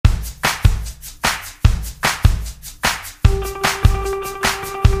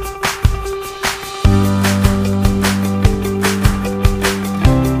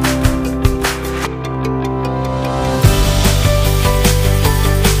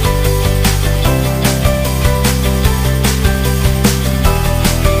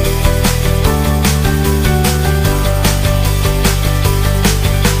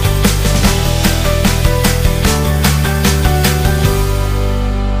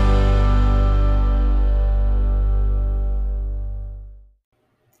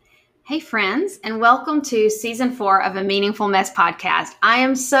friends, and welcome to season 4 of A Meaningful Mess podcast. I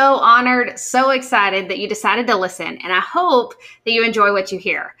am so honored, so excited that you decided to listen, and I hope that you enjoy what you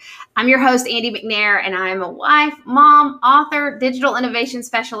hear. I'm your host, Andi McNair, and I am a wife, mom, author, digital innovation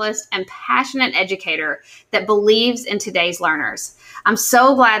specialist, and passionate educator that believes in today's learners. I'm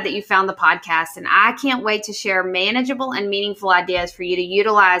so glad that you found the podcast, and I can't wait to share manageable and meaningful ideas for you to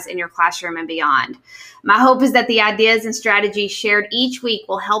utilize in your classroom and beyond. My hope is that the ideas and strategies shared each week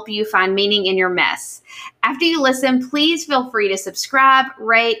will help you find meaning in your mess. After you listen, please feel free to subscribe,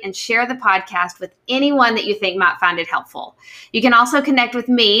 rate, and share the podcast with anyone that you think might find it helpful. You can also connect with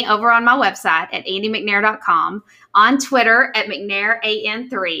me over on my website at andimcnair.com, on Twitter at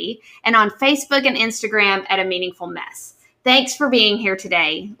McNairAN3, and on Facebook and Instagram at A Meaningful Mess. Thanks for being here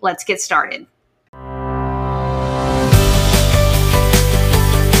today. Let's get started.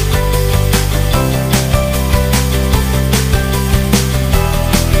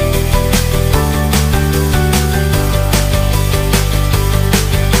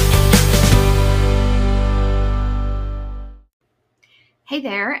 Hey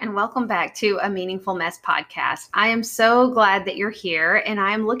there, and welcome back to A Meaningful Mess podcast. I am so glad that you're here, and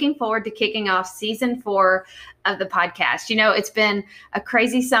I am looking forward to kicking off season 4 of the podcast. You know, it's been a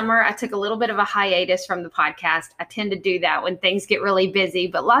crazy summer. I took a little bit of a hiatus from the podcast. I tend to do that when things get really busy,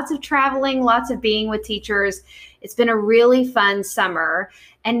 but lots of traveling, lots of being with teachers. It's been a really fun summer.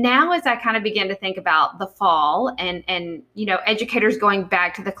 And now as I kind of begin to think about the fall and you know, educators going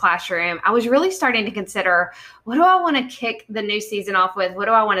back to the classroom, I was really starting to consider, what do I want to kick the new season off with? What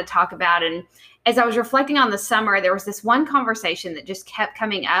do I want to talk about? And as I was reflecting on the summer, there was this one conversation that just kept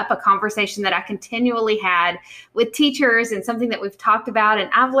coming up, a conversation that I continually had with teachers and something that we've talked about. And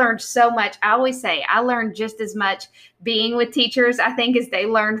I've learned so much. I always say I learned just as much being with teachers, I think, as they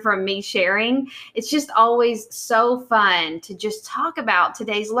learned from me sharing. It's just always so fun to just talk about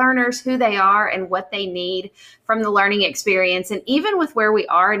today's learners, who they are and what they need from the learning experience. And even with where we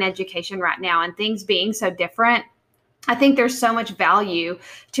are in education right now and things being so different, I think there's so much value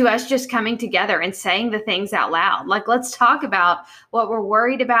to us just coming together and saying the things out loud. Like, let's talk about what we're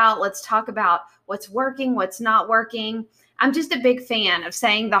worried about. Let's talk about what's working, what's not working. I'm just a big fan of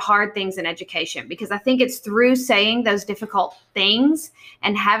saying the hard things in education because I think it's through saying those difficult things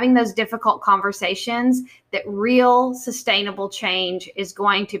and having those difficult conversations that real sustainable change is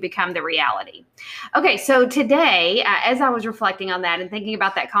going to become the reality. Okay, so today, as I was reflecting on that and thinking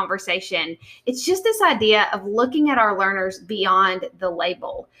about that conversation, it's just this idea of looking at our learners beyond the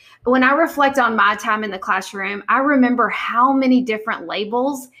label. When I reflect on my time in the classroom, I remember how many different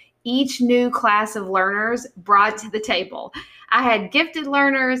labels each new class of learners brought to the table. I had gifted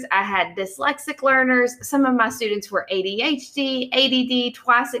learners, I had dyslexic learners, some of my students were ADHD, ADD,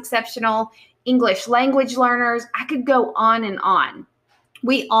 twice exceptional, English language learners. I could go on and on.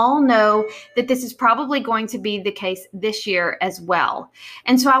 We all know that this is probably going to be the case this year as well.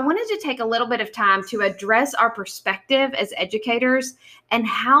 And so I wanted to take a little bit of time to address our perspective as educators and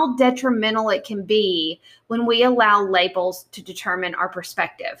how detrimental it can be when we allow labels to determine our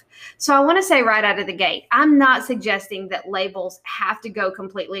perspective. So I want to say right out of the gate, I'm not suggesting that labels have to go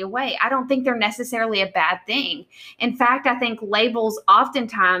completely away. I don't think they're necessarily a bad thing. In fact, I think labels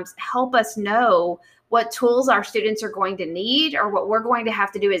oftentimes help us know what tools our students are going to need or what we're going to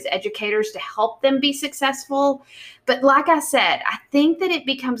have to do as educators to help them be successful. But like I said, I think that it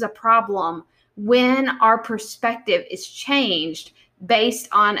becomes a problem when our perspective is changed based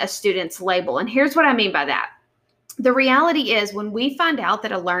on a student's label. And here's what I mean by that. The reality is when we find out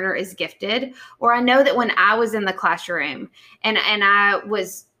that a learner is gifted, or I know that when I was in the classroom and I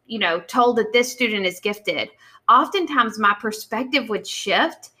was, told that this student is gifted, oftentimes my perspective would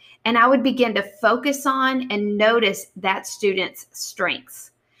shift and I would begin to focus on and notice that student's strengths.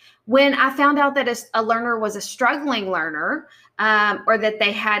 When I found out that a learner was a struggling learner, or that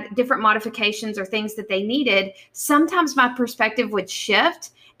they had different modifications or things that they needed, sometimes my perspective would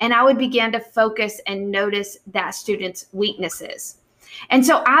shift and I would begin to focus and notice that student's weaknesses. And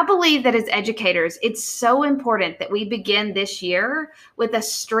so I believe that as educators, it's so important that we begin this year with a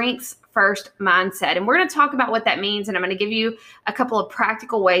strengths first mindset. And we're going to talk about what that means. And I'm going to give you a couple of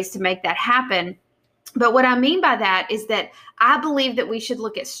practical ways to make that happen. But what I mean by that is that I believe that we should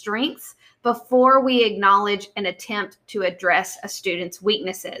look at strengths before we acknowledge and attempt to address a student's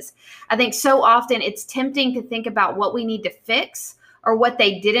weaknesses. I think so often it's tempting to think about what we need to fix or what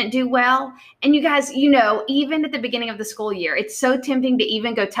they didn't do well. And you guys, even at the beginning of the school year, it's so tempting to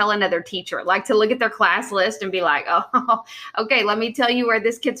even go tell another teacher, like to look at their class list and be like, oh, okay, let me tell you where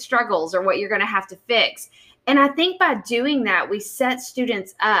this kid struggles or what you're going to have to fix. And I think by doing that, we set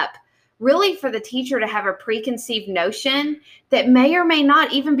students up really for the teacher to have a preconceived notion that may or may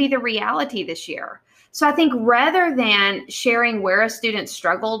not even be the reality this year. So I think rather than sharing where a student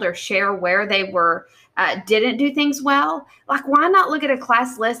struggled or share where they were didn't do things well, like why not look at a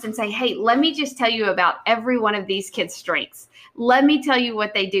class list and say, hey, let me just tell you about every one of these kids' strengths. Let me tell you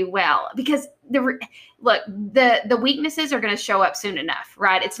what they do well. Because the weaknesses are going to show up soon enough,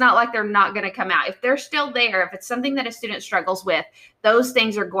 right? It's not like they're not going to come out. If they're still there, if it's something that a student struggles with, those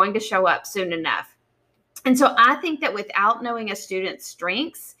things are going to show up soon enough. And so I think that without knowing a student's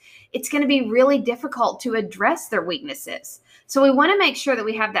strengths, it's going to be really difficult to address their weaknesses. So we want to make sure that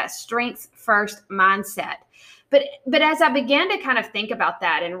we have that strengths first mindset. But as I began to kind of think about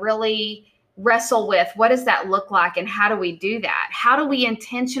that and really wrestle with what does that look like and how do we do that? How do we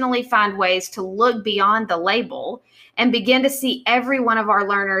intentionally find ways to look beyond the label and begin to see every one of our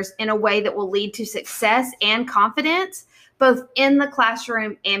learners in a way that will lead to success and confidence, both in the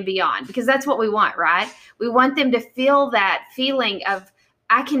classroom and beyond? Because that's what we want, right? We want them to feel that feeling of,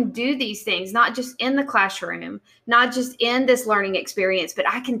 I can do these things, not just in the classroom, not just in this learning experience, but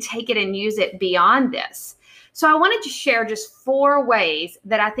I can take it and use it beyond this. So I wanted to share just 4 ways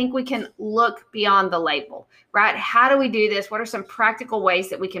that I think we can look beyond the label, right? How do we do this? What are some practical ways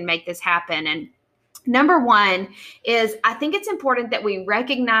that we can make this happen? And number 1 is I think it's important that we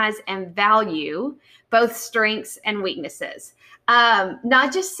recognize and value both strengths and weaknesses.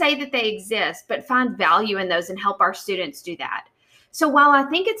 Not just say that they exist, but find value in those and help our students do that. So while I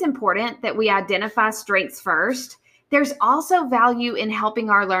think it's important that we identify strengths first, there's also value in helping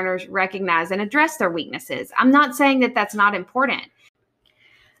our learners recognize and address their weaknesses. I'm not saying that that's not important.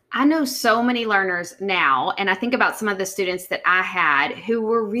 I know so many learners now, and I think about some of the students that I had who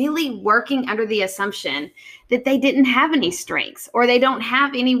were really working under the assumption that they didn't have any strengths or they don't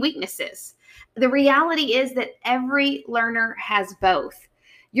have any weaknesses. The reality is that every learner has both.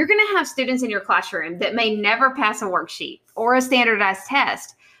 You're going to have students in your classroom that may never pass a worksheet or a standardized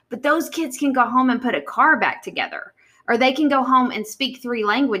test, but those kids can go home and put a car back together, or they can go home and speak 3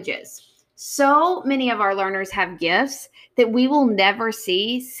 languages. So many of our learners have gifts that we will never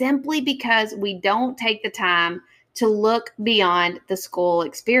see simply because we don't take the time to look beyond the school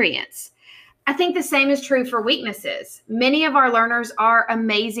experience. I think the same is true for weaknesses. Many of our learners are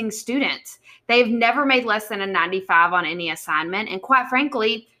amazing students. They've never made less than a 95 on any assignment, and quite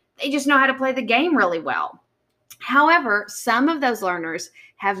frankly, they just know how to play the game really well. However, some of those learners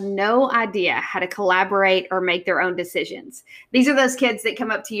have no idea how to collaborate or make their own decisions. These are those kids that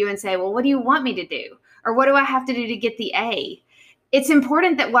come up to you and say, well, what do you want me to do? Or what do I have to do to get the A? It's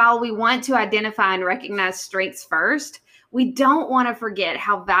important that while we want to identify and recognize strengths first, we don't want to forget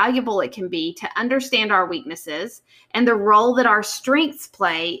how valuable it can be to understand our weaknesses and the role that our strengths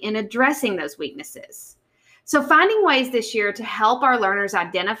play in addressing those weaknesses. So finding ways this year to help our learners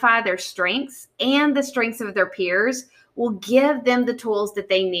identify their strengths and the strengths of their peers will give them the tools that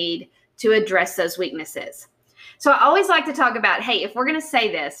they need to address those weaknesses. So I always like to talk about, hey, if we're going to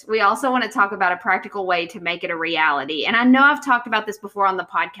say this, we also want to talk about a practical way to make it a reality. And I know I've talked about this before on the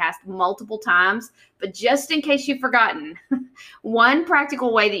podcast multiple times, but just in case you've forgotten, one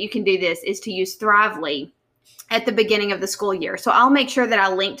practical way that you can do this is to use Thrively at the beginning of the school year. So I'll make sure that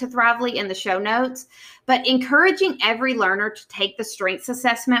I link to Thrively in the show notes. But encouraging every learner to take the strengths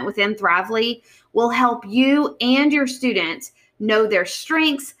assessment within Thrively will help you and your students know their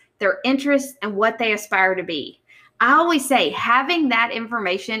strengths, their interests, and what they aspire to be. I always say having that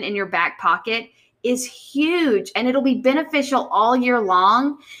information in your back pocket is huge, and it'll be beneficial all year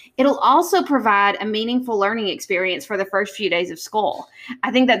long. It'll also provide a meaningful learning experience for the first few days of school.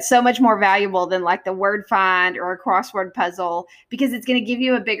 I think that's so much more valuable than like the word find or a crossword puzzle, because it's going to give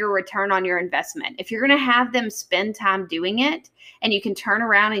you a bigger return on your investment. If you're going to have them spend time doing it and you can turn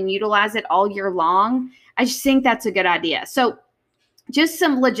around and utilize it all year long, I just think that's a good idea. So just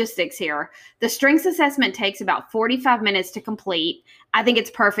some logistics here. The strengths assessment takes about 45 minutes to complete. I think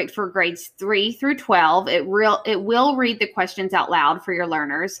it's perfect for grades 3 through 12. It will read the questions out loud for your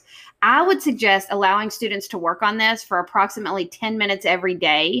learners. I would suggest allowing students to work on this for approximately 10 minutes every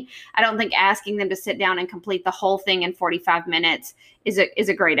day. I don't think asking them to sit down and complete the whole thing in 45 minutes is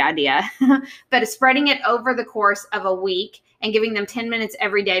a great idea. But spreading it over the course of a week and giving them 10 minutes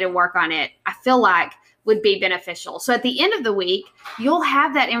every day to work on it, I feel like would be beneficial. So at the end of the week, you'll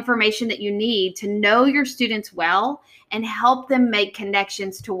have that information that you need to know your students well and help them make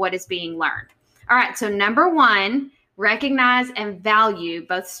connections to what is being learned. All right, so number 1, recognize and value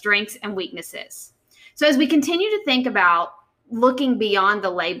both strengths and weaknesses. So as we continue to think about looking beyond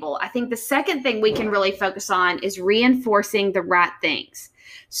the label, I think the second thing we can really focus on is reinforcing the right things.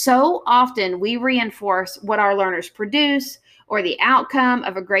 So often we reinforce what our learners produce or the outcome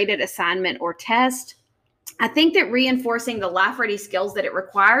of a graded assignment or test. I think that reinforcing the life-ready skills that it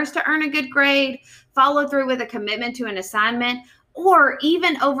requires to earn a good grade, follow through with a commitment to an assignment, or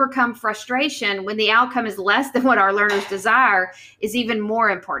even overcome frustration when the outcome is less than what our learners desire is even more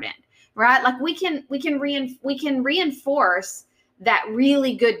important, right? Like we can reinforce that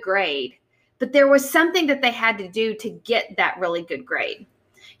really good grade, but there was something that they had to do to get that really good grade.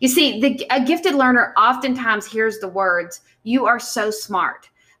 You see, a gifted learner oftentimes hears the words, "You are so smart."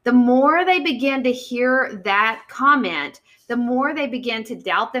 The more they begin to hear that comment, the more they begin to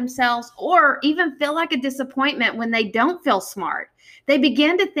doubt themselves or even feel like a disappointment when they don't feel smart. They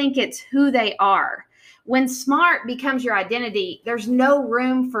begin to think it's who they are. When smart becomes your identity, there's no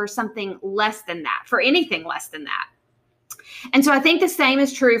room for something less than that, for anything less than that. And so I think the same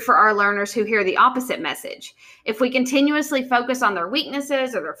is true for our learners who hear the opposite message. If we continuously focus on their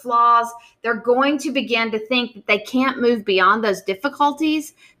weaknesses or their flaws, they're going to begin to think that they can't move beyond those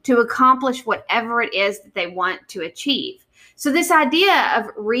difficulties to accomplish whatever it is that they want to achieve. So this idea of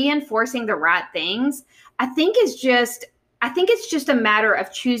reinforcing the right things, I think it's just a matter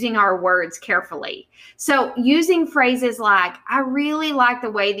of choosing our words carefully. So using phrases like, "I really like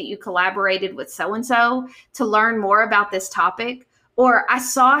the way that you collaborated with so-and-so to learn more about this topic," or "I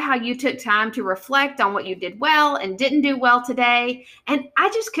saw how you took time to reflect on what you did well and didn't do well today, and I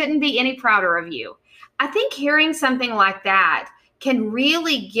just couldn't be any prouder of you." I think hearing something like that can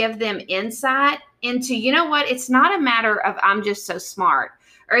really give them insight into, you know what, it's not a matter of "I'm just so smart,"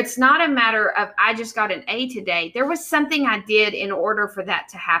 or it's not a matter of "I just got an A today. There was something I did in order for that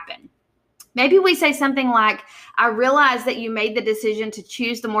to happen." Maybe we say something like, "I realize that you made the decision to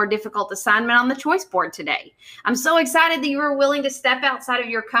choose the more difficult assignment on the choice board today. I'm so excited that you were willing to step outside of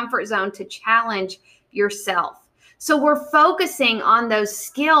your comfort zone to challenge yourself." So we're focusing on those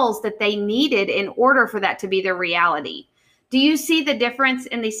skills that they needed in order for that to be their reality. Do you see the difference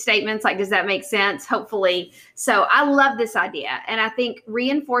in these statements? Like, does that make sense? Hopefully. So I love this idea. And I think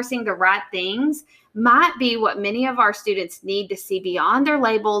reinforcing the right things might be what many of our students need to see beyond their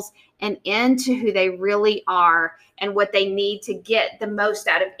labels and into who they really are and what they need to get the most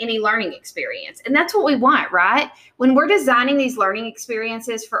out of any learning experience. And that's what we want, right? When we're designing these learning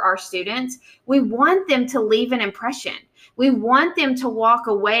experiences for our students, we want them to leave an impression. We want them to walk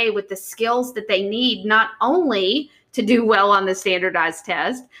away with the skills that they need, not only to do well on the standardized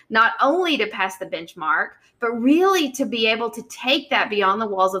test, not only to pass the benchmark, but really to be able to take that beyond the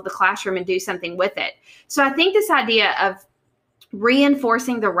walls of the classroom and do something with it. So I think this idea of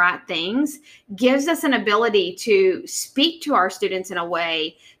reinforcing the right things gives us an ability to speak to our students in a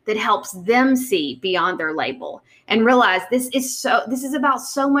way that helps them see beyond their label and realize this is about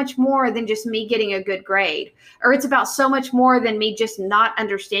so much more than just me getting a good grade, or it's about so much more than me just not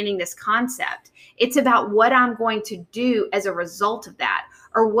understanding this concept. It's about what I'm going to do as a result of that,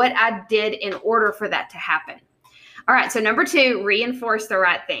 or what I did in order for that to happen. All right, so number 2, reinforce the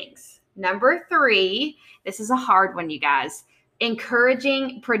right things. Number 3, this is a hard one, you guys.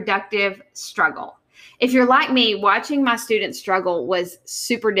 Encouraging productive struggle. If you're like me, watching my students struggle was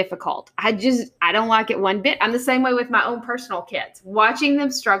super difficult. I don't like it one bit. I'm the same way with my own personal kids. Watching them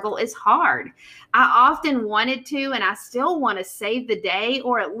struggle is hard. I often wanted to, and I still want to save the day,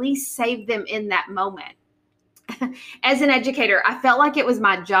 or at least save them in that moment. As an educator, I felt like it was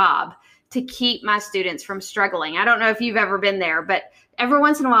my job to keep my students from struggling. I don't know if you've ever been there, but every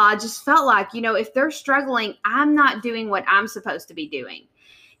once in a while, I just felt like, if they're struggling, I'm not doing what I'm supposed to be doing.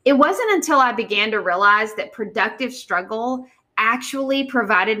 It wasn't until I began to realize that productive struggle actually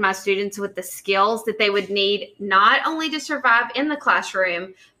provided my students with the skills that they would need, not only to survive in the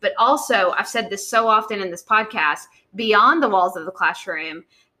classroom, but also, I've said this so often in this podcast, beyond the walls of the classroom.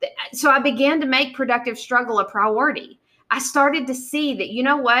 So I began to make productive struggle a priority. I started to see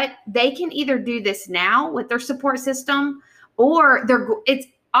that, they can either do this now with their support system, or it's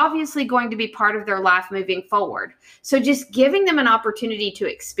obviously going to be part of their life moving forward. So just giving them an opportunity to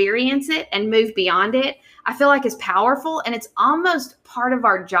experience it and move beyond it, I feel like is powerful, and it's almost part of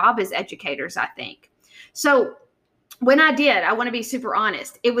our job as educators, I think. So when I want to be super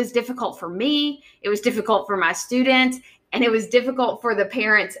honest, it was difficult for me, it was difficult for my students, and it was difficult for the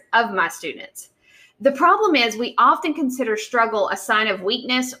parents of my students. The problem is we often consider struggle a sign of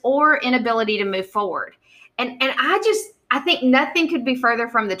weakness or inability to move forward. And I think nothing could be further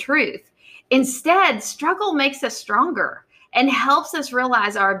from the truth. Instead, struggle makes us stronger and helps us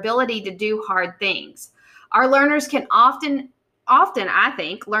realize our ability to do hard things. Our learners often, I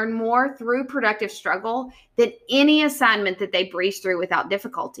think, learn more through productive struggle than any assignment that they breeze through without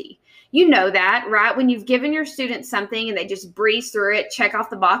difficulty. You know that, right? When you've given your students something and they just breeze through it, check off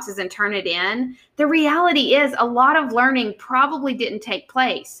the boxes and turn it in, the reality is a lot of learning probably didn't take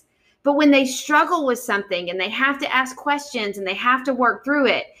place. But when they struggle with something and they have to ask questions and they have to work through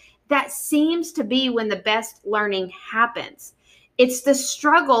it, that seems to be when the best learning happens. It's the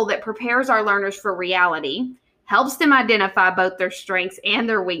struggle that prepares our learners for reality, helps them identify both their strengths and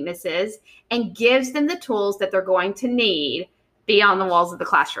their weaknesses, and gives them the tools that they're going to need beyond the walls of the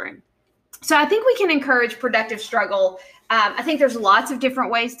classroom. So I think we can encourage productive struggle. I think there's lots of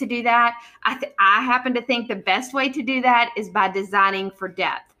different ways to do that. I happen to think the best way to do that is by designing for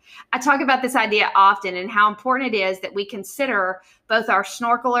depth. I talk about this idea often and how important it is that we consider both our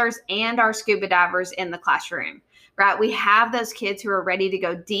snorkelers and our scuba divers in the classroom, right? We have those kids who are ready to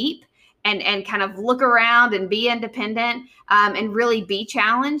go deep and kind of look around and be independent and really be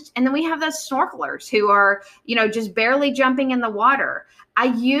challenged. And then we have those snorkelers who are, just barely jumping in the water. I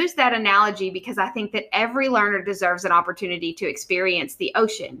use that analogy because I think that every learner deserves an opportunity to experience the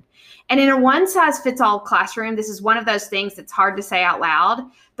ocean. And in a one-size-fits-all classroom, this is one of those things that's hard to say out loud,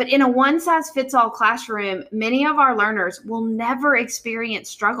 but in a one-size-fits-all classroom, many of our learners will never experience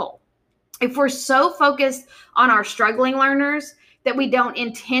struggle. If we're so focused on our struggling learners that we don't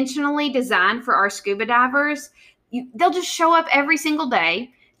intentionally design for our scuba divers, they'll just show up every single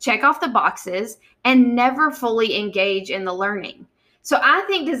day, check off the boxes, and never fully engage in the learning. So I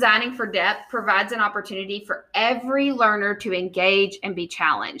think designing for depth provides an opportunity for every learner to engage and be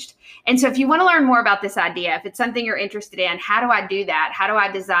challenged. And so if you want to learn more about this idea, if it's something you're interested in, how do I do that? How do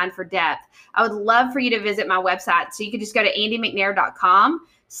I design for depth? I would love for you to visit my website. So you can just go to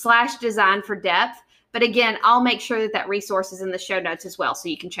andymcnair.com/design for depth. But again, I'll make sure that resource is in the show notes as well, so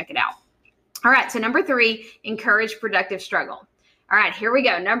you can check it out. All right, so number 3, encourage productive struggle. All right, here we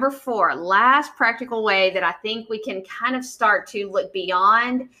go. Number 4, last practical way that I think we can kind of start to look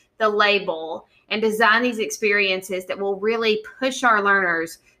beyond the label and design these experiences that will really push our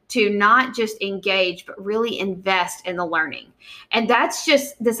learners to not just engage, but really invest in the learning. And that's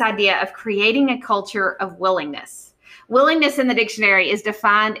just this idea of creating a culture of willingness. Willingness in the dictionary is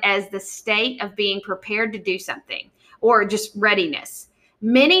defined as the state of being prepared to do something, or just readiness.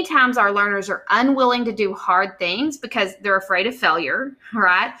 Many times our learners are unwilling to do hard things because they're afraid of failure,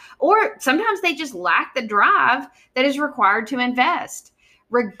 right? Or sometimes they just lack the drive that is required to invest.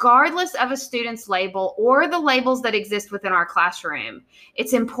 Regardless of a student's label or the labels that exist within our classroom,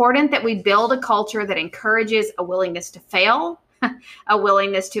 it's important that we build a culture that encourages a willingness to fail, a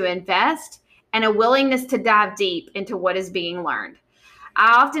willingness to invest, and a willingness to dive deep into what is being learned.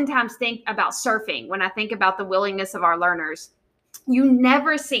 I oftentimes think about surfing when I think about the willingness of our learners. You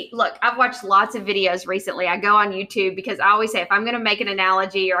never see, look, I've watched lots of videos recently. I go on YouTube because I always say, if I'm going to make an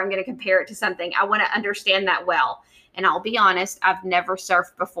analogy or I'm going to compare it to something, I want to understand that well. And I'll be honest, I've never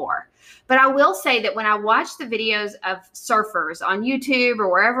surfed before. But I will say that when I watch the videos of surfers on YouTube or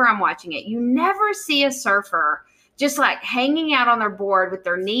wherever I'm watching it, you never see a surfer just like hanging out on their board with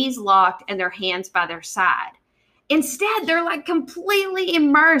their knees locked and their hands by their side. Instead, they're like completely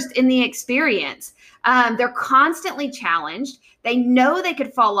immersed in the experience. They're constantly challenged. They know they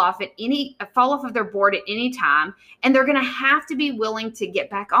could fall off of their board at any time, and they're going to have to be willing to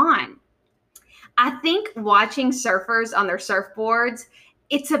get back on. I think watching surfers on their surfboards,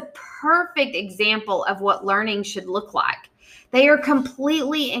 it's a perfect example of what learning should look like. They are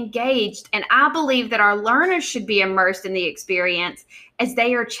completely engaged, and I believe that our learners should be immersed in the experience as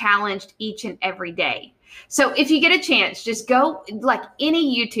they are challenged each and every day. So if you get a chance, just go like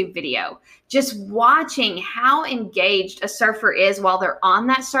any YouTube video, just watching how engaged a surfer is while they're on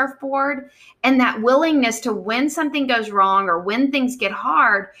that surfboard, and that willingness to, when something goes wrong or when things get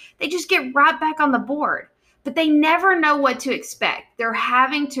hard, they just get right back on the board. But they never know what to expect. They're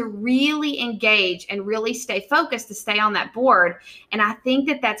having to really engage and really stay focused to stay on that board. And I think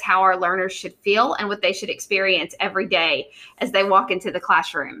that that's how our learners should feel and what they should experience every day as they walk into the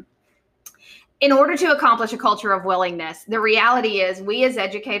classroom. In order to accomplish a culture of willingness, the reality is we as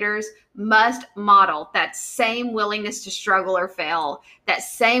educators must model that same willingness to struggle or fail, that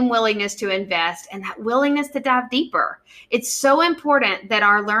same willingness to invest, and that willingness to dive deeper. It's so important that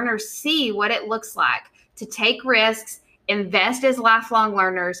our learners see what it looks like to take risks, invest as lifelong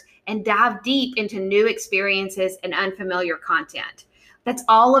learners, and dive deep into new experiences and unfamiliar content. That's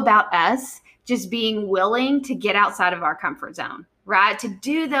all about us just being willing to get outside of our comfort zone, right? To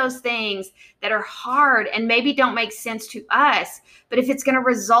do those things that are hard and maybe don't make sense to us, but if it's going to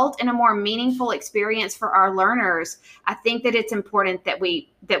result in a more meaningful experience for our learners, I think that it's important that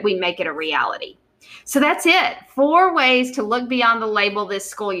we make it a reality. So that's it. 4 ways to look beyond the label this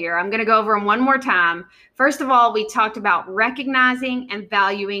school year. I'm going to go over them one more time. First of all, we talked about recognizing and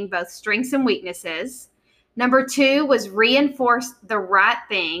valuing both strengths and weaknesses. Number 2 was reinforce the right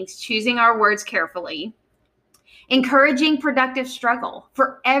things, choosing our words carefully. Encouraging productive struggle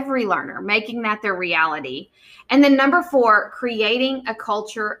for every learner, making that their reality. And then number 4, creating a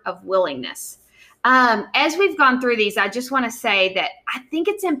culture of willingness. As we've gone through these, I just want to say that I think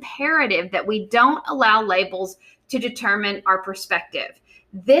it's imperative that we don't allow labels to determine our perspective.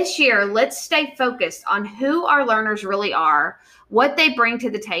 This year, let's stay focused on who our learners really are, what they bring to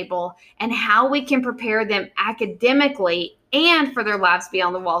the table, and how we can prepare them academically and for their lives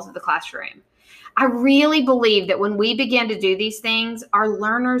beyond the walls of the classroom. I really believe that when we begin to do these things, our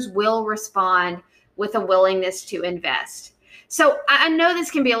learners will respond with a willingness to invest. So I know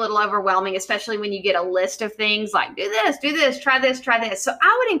this can be a little overwhelming, especially when you get a list of things like do this, try this, try this. So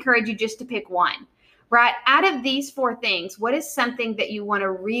I would encourage you just to pick one, right? Out of these 4 things, what is something that you want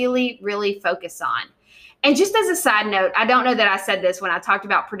to really, really focus on? And just as a side note, I don't know that I said this when I talked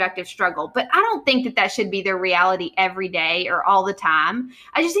about productive struggle, but I don't think that that should be their reality every day or all the time.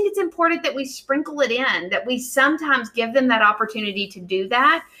 I just think it's important that we sprinkle it in, that we sometimes give them that opportunity to do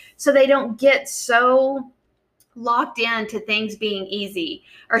that so they don't get so locked into things being easy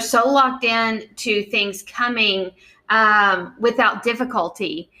or so locked in to things coming without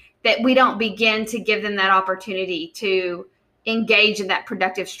difficulty that we don't begin to give them that opportunity to engage in that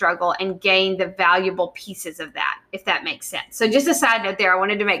productive struggle and gain the valuable pieces of that, if that makes sense. So just a side note there, I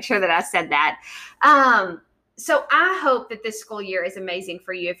wanted to make sure that I said that. So I hope that this school year is amazing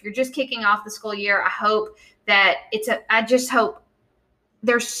for you. If you're just kicking off the school year, I hope that I just hope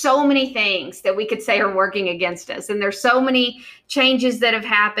there's so many things that we could say are working against us. And there's so many changes that have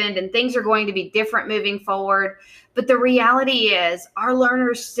happened and things are going to be different moving forward. But the reality is our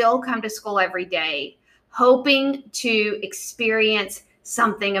learners still come to school every day hoping to experience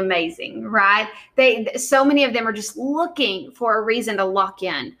something amazing, right? So many of them are just looking for a reason to lock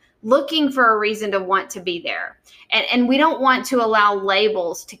in, looking for a reason to want to be there. And we don't want to allow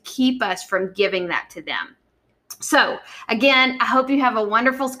labels to keep us from giving that to them. So again, I hope you have a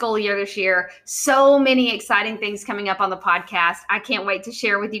wonderful school year this year. So many exciting things coming up on the podcast. I can't wait to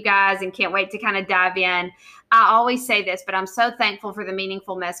share with you guys and can't wait to kind of dive in. I always say this, but I'm so thankful for the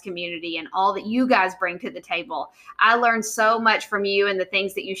Meaningful Mess community and all that you guys bring to the table. I learned so much from you and the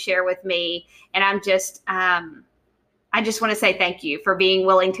things that you share with me. And I just want to say thank you for being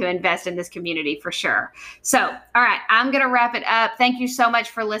willing to invest in this community for sure. So, all right, I'm going to wrap it up. Thank you so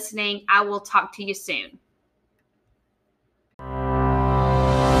much for listening. I will talk to you soon.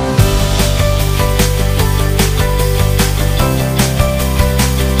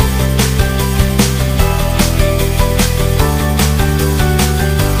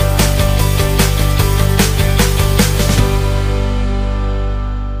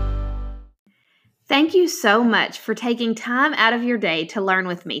 Thank you so much for taking time out of your day to learn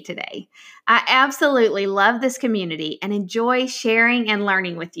with me today. I absolutely love this community and enjoy sharing and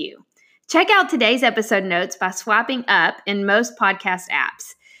learning with you. Check out today's episode notes by swiping up in most podcast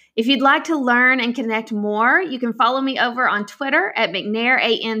apps. If you'd like to learn and connect more, you can follow me over on Twitter at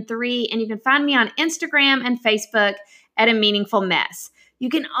McNairAN3, and you can find me on Instagram and Facebook at A Meaningful Mess. You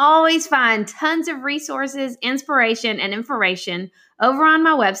can always find tons of resources, inspiration, and information over on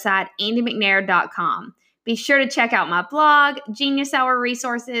my website, andymcnair.com. Be sure to check out my blog, Genius Hour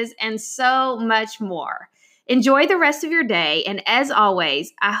resources, and so much more. Enjoy the rest of your day, and as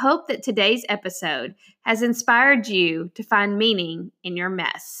always, I hope that today's episode has inspired you to find meaning in your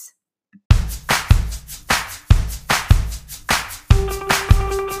mess.